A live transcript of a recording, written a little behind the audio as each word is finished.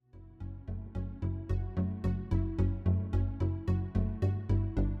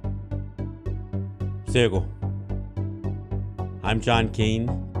Sego. I'm John Kane,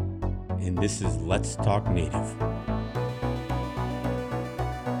 and this is Let's Talk Native.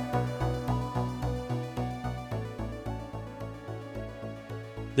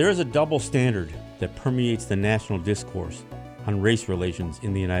 There is a double standard that permeates the national discourse on race relations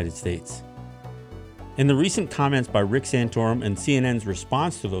in the United States. And the recent comments by Rick Santorum and CNN's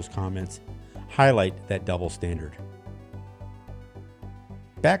response to those comments highlight that double standard.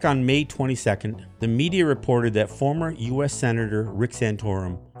 Back on May 22nd, the media reported that former U.S. Senator Rick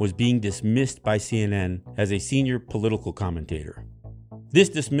Santorum was being dismissed by CNN as a senior political commentator. This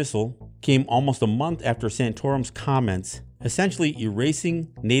dismissal came almost a month after Santorum's comments essentially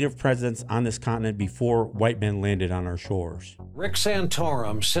erasing Native presence on this continent before white men landed on our shores. Rick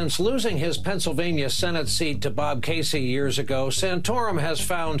Santorum, since losing his Pennsylvania Senate seat to Bob Casey years ago, Santorum has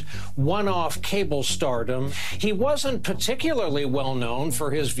found one-off cable stardom. He wasn't particularly well known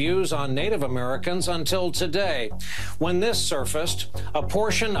for his views on Native Americans until today, when this surfaced, a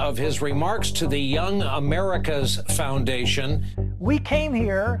portion of his remarks to the Young Americas Foundation. We came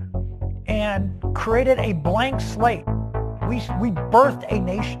here and created a blank slate. We birthed a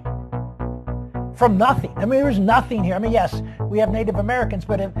nation from nothing. I mean, there was nothing here. I mean, yes, we have Native Americans,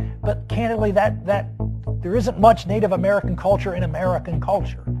 but candidly, that there isn't much Native American culture in American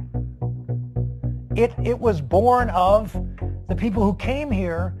culture. It was born of the people who came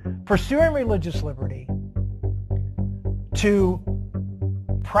here pursuing religious liberty to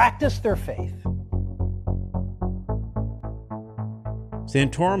practice their faith.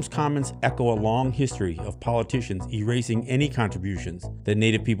 Santorum's comments echo a long history of politicians erasing any contributions that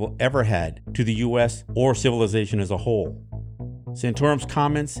Native people ever had to the U.S. or civilization as a whole. Santorum's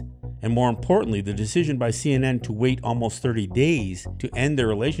comments, and more importantly, the decision by CNN to wait almost 30 days to end their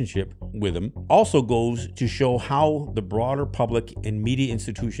relationship with him, also goes to show how the broader public and media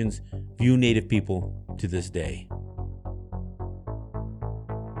institutions view Native people to this day.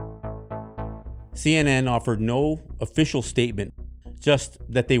 CNN offered no official statement, just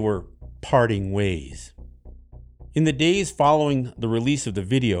that they were parting ways. In the days following the release of the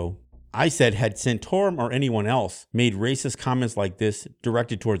video, I said had Santorum or anyone else made racist comments like this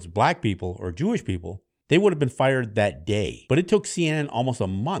directed towards black people or Jewish people, they would have been fired that day. But it took CNN almost a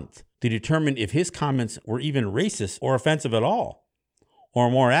month to determine if his comments were even racist or offensive at all. Or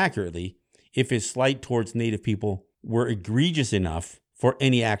more accurately, if his slight towards Native people were egregious enough for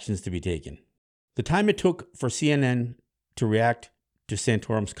any actions to be taken. The time it took for CNN to react to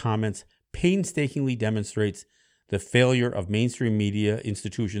Santorum's comments painstakingly demonstrates the failure of mainstream media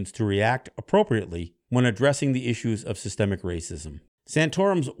institutions to react appropriately when addressing the issues of systemic racism.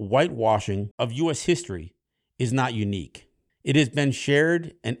 Santorum's whitewashing of U.S. history is not unique. It has been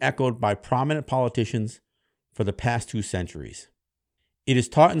shared and echoed by prominent politicians for the past 2 centuries. It is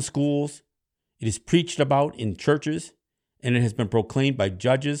taught in schools, it is preached about in churches, and it has been proclaimed by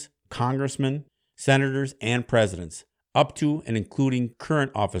judges, congressmen, senators, and presidents, up to and including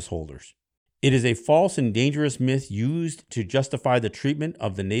current office holders. It is a false and dangerous myth used to justify the treatment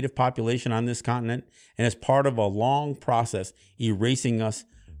of the Native population on this continent and is part of a long process erasing us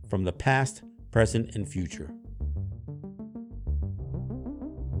from the past, present, and future.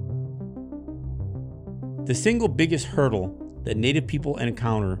 The single biggest hurdle that Native people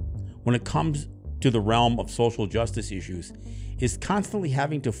encounter when it comes to the realm of social justice issues is constantly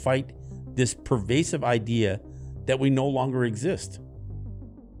having to fight this pervasive idea that we no longer exist.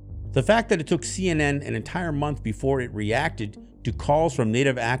 The fact that it took CNN an entire month before it reacted to calls from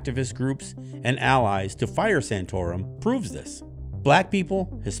Native activist groups and allies to fire Santorum proves this. Black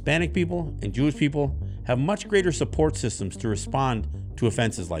people, Hispanic people, and Jewish people have much greater support systems to respond to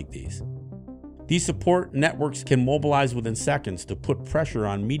offenses like these. These support networks can mobilize within seconds to put pressure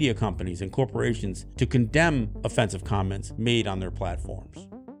on media companies and corporations to condemn offensive comments made on their platforms.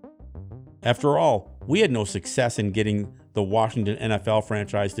 After all, we had no success in getting the Washington NFL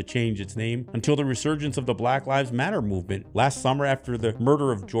franchise to change its name until the resurgence of the Black Lives Matter movement last summer after the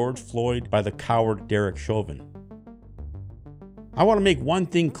murder of George Floyd by the coward Derek Chauvin. I want to make one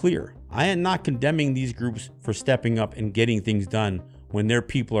thing clear. I am not condemning these groups for stepping up and getting things done when their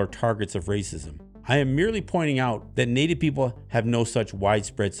people are targets of racism. I am merely pointing out that Native people have no such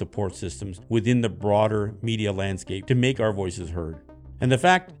widespread support systems within the broader media landscape to make our voices heard. And the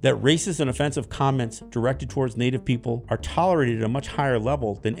fact that racist and offensive comments directed towards Native people are tolerated at a much higher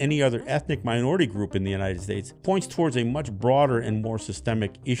level than any other ethnic minority group in the United States points towards a much broader and more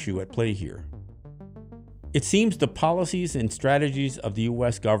systemic issue at play here. It seems the policies and strategies of the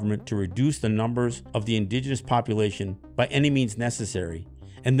U.S. government to reduce the numbers of the indigenous population by any means necessary,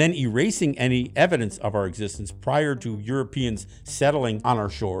 and then erasing any evidence of our existence prior to Europeans settling on our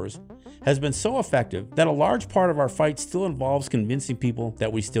shores, has been so effective that a large part of our fight still involves convincing people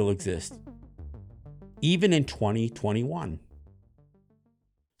that we still exist, even in 2021.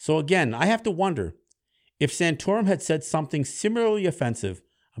 So again, I have to wonder if Santorum had said something similarly offensive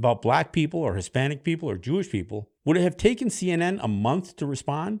about Black people or Hispanic people or Jewish people, would it have taken CNN a month to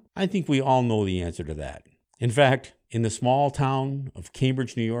respond? I think we all know the answer to that. In fact, in the small town of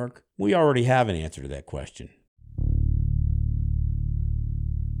Cambridge, New York, we already have an answer to that question.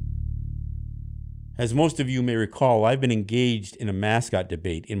 As most of you may recall, I've been engaged in a mascot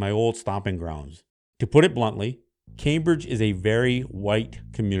debate in my old stomping grounds. To put it bluntly, Cambridge is a very white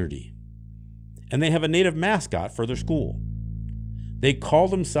community, and they have a native mascot for their school. They call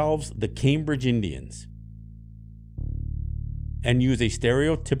themselves the Cambridge Indians and use a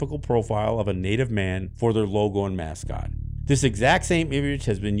stereotypical profile of a native man for their logo and mascot. This exact same image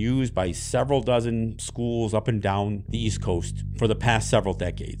has been used by several dozen schools up and down the East Coast for the past several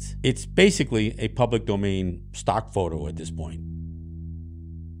decades. It's basically a public domain stock photo at this point.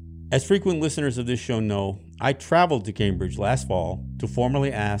 As frequent listeners of this show know, I traveled to Cambridge last fall to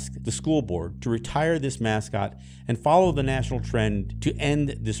formally ask the school board to retire this mascot and follow the national trend to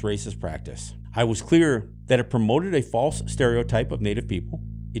end this racist practice. I was clear that it promoted a false stereotype of Native people.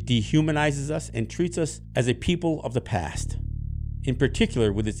 It dehumanizes us and treats us as a people of the past, in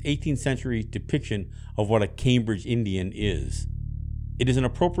particular with its 18th century depiction of what a Cambridge Indian is. It is an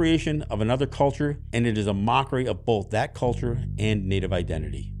appropriation of another culture, and it is a mockery of both that culture and Native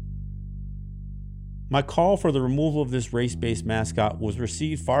identity. My call for the removal of this race-based mascot was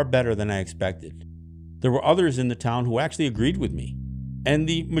received far better than I expected. There were others in the town who actually agreed with me, and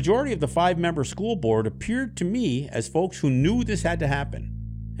the majority of the 5-member school board appeared to me as folks who knew this had to happen.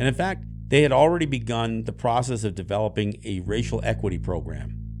 And in fact, they had already begun the process of developing a racial equity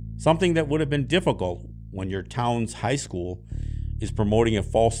program, something that would have been difficult when your town's high school is promoting a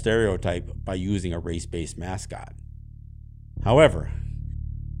false stereotype by using a race-based mascot. However,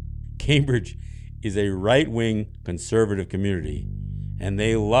 Cambridge is a right-wing conservative community, and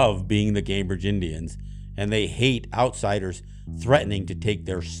they love being the Cambridge Indians, and they hate outsiders threatening to take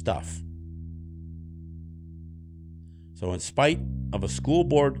their stuff. So in spite of a school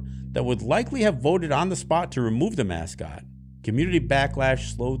board that would likely have voted on the spot to remove the mascot, community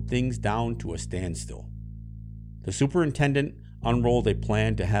backlash slowed things down to a standstill. The superintendent unrolled a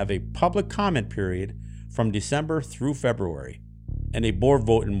plan to have a public comment period from December through February, and a board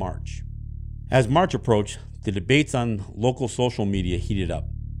vote in March. As March approached, the debates on local social media heated up,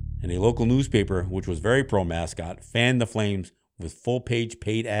 and a local newspaper, which was very pro-mascot, fanned the flames with full-page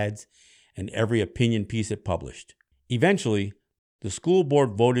paid ads and every opinion piece it published. Eventually, the school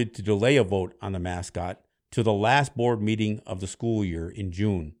board voted to delay a vote on the mascot to the last board meeting of the school year in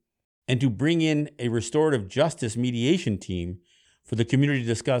June, and to bring in a restorative justice mediation team for the community to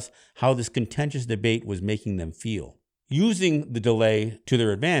discuss how this contentious debate was making them feel. Using the delay to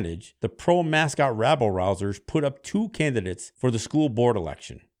their advantage, the pro-mascot rabble-rousers put up 2 candidates for the school board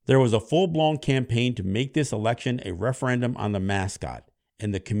election. There was a full-blown campaign to make this election a referendum on the mascot,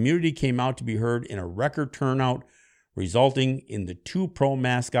 and the community came out to be heard in a record turnout, resulting in the 2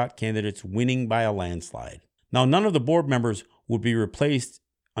 pro-mascot candidates winning by a landslide. Now, none of the board members would be replaced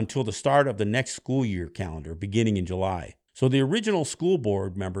until the start of the next school year calendar, beginning in July. So the original school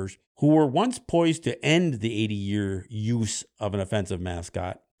board members, who were once poised to end the 80-year use of an offensive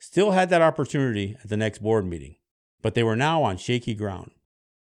mascot, still had that opportunity at the next board meeting, but they were now on shaky ground.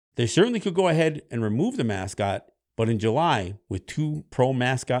 They certainly could go ahead and remove the mascot, but in July, with 2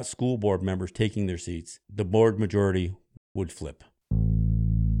 pro-mascot school board members taking their seats, the board majority would flip.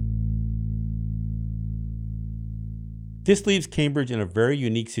 This leaves Cambridge in a very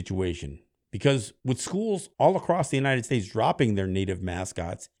unique situation, because with schools all across the United States dropping their native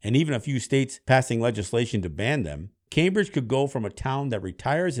mascots, and even a few states passing legislation to ban them, Cambridge could go from a town that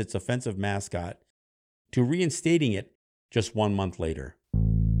retires its offensive mascot to reinstating it just 1 month later.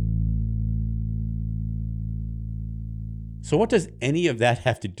 So what does any of that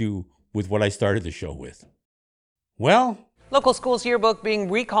have to do with what I started the show with? Well, local schools yearbook being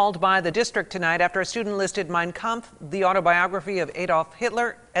recalled by the district tonight after a student listed Mein Kampf, the autobiography of Adolf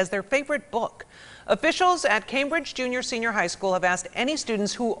Hitler, as their favorite book. Officials at Cambridge Junior Senior High School have asked any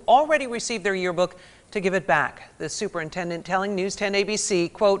students who already received their yearbook to give it back. The superintendent telling News 10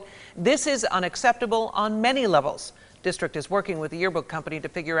 ABC, quote, "This is unacceptable on many levels. District is working with the yearbook company to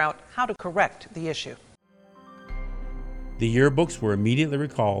figure out how to correct the issue." The yearbooks were immediately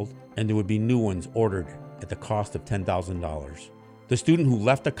recalled, and there would be new ones ordered at the cost of $10,000. The student who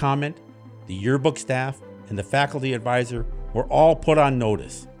left a comment, the yearbook staff, and the faculty advisor were all put on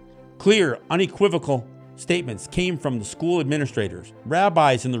notice. Clear, unequivocal statements came from the school administrators.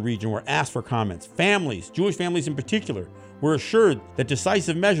 Rabbis in the region were asked for comments. Families, Jewish families in particular, were assured that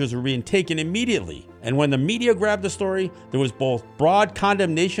decisive measures were being taken immediately. And when the media grabbed the story, there was both broad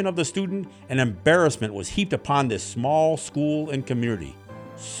condemnation of the student and embarrassment was heaped upon this small school and community.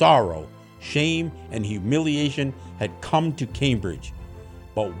 Sorrow, shame, and humiliation had come to Cambridge.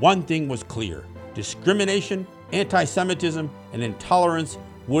 But one thing was clear: discrimination, anti-Semitism, and intolerance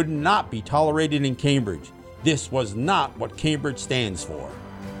would not be tolerated in Cambridge. This was not what Cambridge stands for.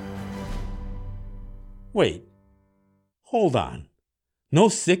 Wait, hold on. No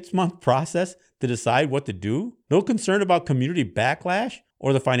 6-month process to decide what to do? No concern about community backlash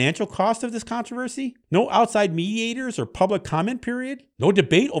or the financial cost of this controversy? No outside mediators or public comment period? No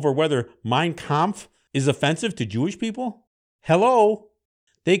debate over whether Mein Kampf is offensive to Jewish people? Hello?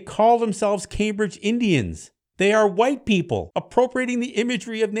 They call themselves Cambridge Indians. They are white people appropriating the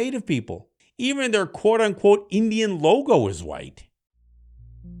imagery of Native people. Even their quote-unquote Indian logo is white.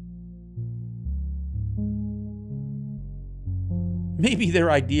 Maybe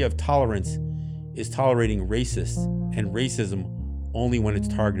their idea of tolerance is tolerating racists and racism only when it's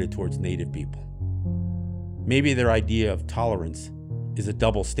targeted towards Native people. Maybe their idea of tolerance is a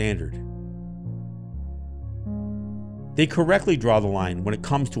double standard. They correctly draw the line when it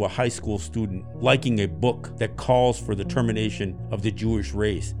comes to a high school student liking a book that calls for the termination of the Jewish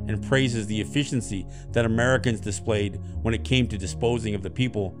race and praises the efficiency that Americans displayed when it came to disposing of the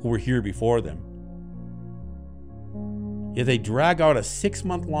people who were here before them. Yet they drag out a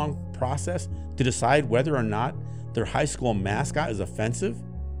 6-month-long process to decide whether or not their high school mascot is offensive,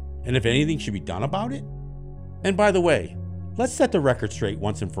 and if anything should be done about it. And by the way, let's set the record straight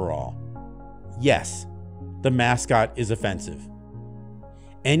once and for all. Yes, the mascot is offensive.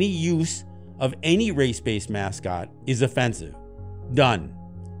 Any use of any race-based mascot is offensive. Done.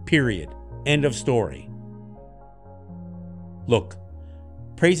 Period. End of story. Look,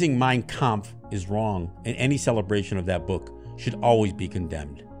 praising Mein Kampf is wrong, and any celebration of that book should always be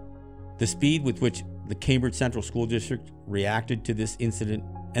condemned. The speed with which the Cambridge Central School District reacted to this incident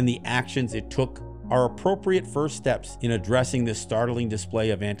and the actions it took are appropriate first steps in addressing this startling display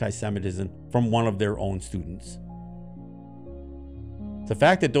of anti-Semitism from one of their own students. The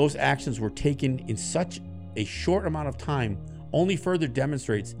fact that those actions were taken in such a short amount of time only further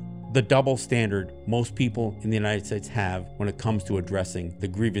demonstrates the double standard most people in the United States have when it comes to addressing the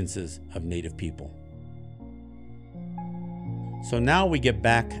grievances of Native people. So now we get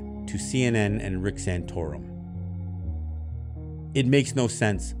back to CNN and Rick Santorum. It makes no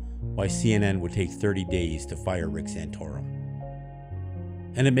sense why CNN would take 30 days to fire Rick Santorum.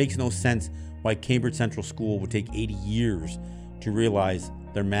 And it makes no sense why Cambridge Central School would take 80 years to realize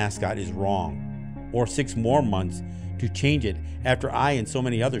their mascot is wrong, or 6 more months to change it after I and so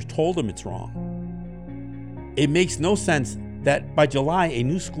many others told them it's wrong. It makes no sense that by July a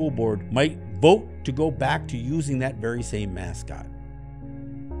new school board might vote to go back to using that very same mascot.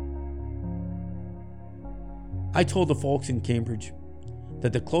 I told the folks in Cambridge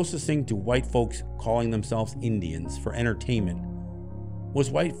that the closest thing to white folks calling themselves Indians for entertainment was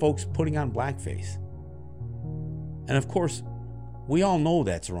white folks putting on blackface. And of course, we all know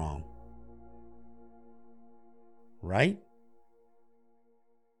that's wrong. Right?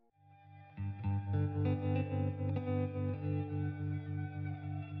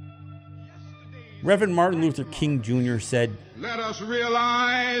 Reverend Martin Luther King Jr. said, "Let us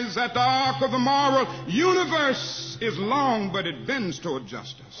realize that the arc of the moral universe is long, but it bends toward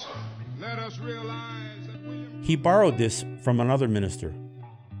justice. Let us realize that William..." He borrowed this from another minister,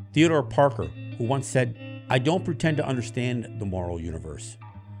 Theodore Parker, who once said, "I don't pretend to understand the moral universe.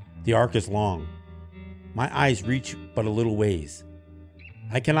 The arc is long. My eyes reach but a little ways.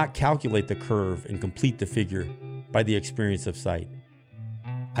 I cannot calculate the curve and complete the figure by the experience of sight.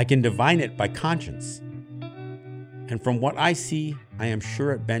 I can divine it by conscience. And from what I see, I am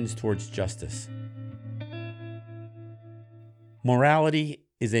sure it bends towards justice." Morality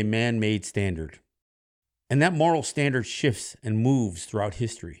is a man-made standard, and that moral standard shifts and moves throughout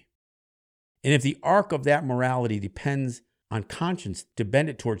history. And if the arc of that morality depends on conscience to bend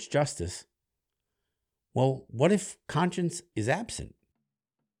it towards justice, well, what if conscience is absent?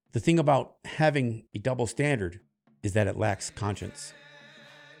 The thing about having a double standard is that it lacks conscience.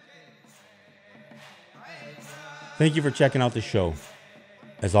 Thank you for checking out the show.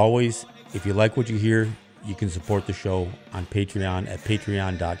 As always, if you like what you hear, you can support the show on Patreon at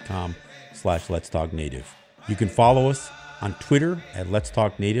patreon.com/letstalknative. You can follow us on Twitter at Let's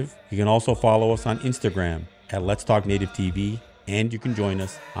Talk Native. You can also follow us on Instagram at Let's Talk Native TV, and you can join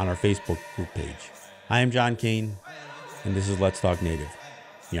us on our Facebook group page. I am John Kane, and this is Let's Talk Native.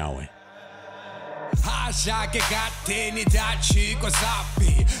 Yahweh. 하샤게 같으니 다치고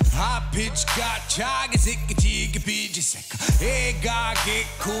사피 하피치가 자기 새끼지기 비지새까 애가게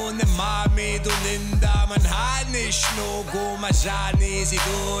내 맘이 도는다만 하니시노고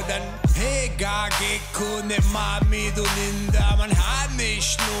마샤니시도단 애가게 내 맘이 도는다만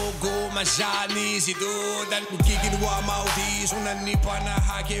하니시노고 마샤니시도단 기기와 마우디 손안니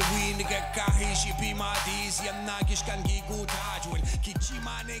파나하게 위니가 가히시 비마디시 안나기시간 기구 다주엔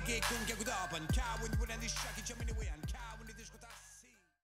기치만에게 공개구다반 When you were in the shack, you jumping away and cow.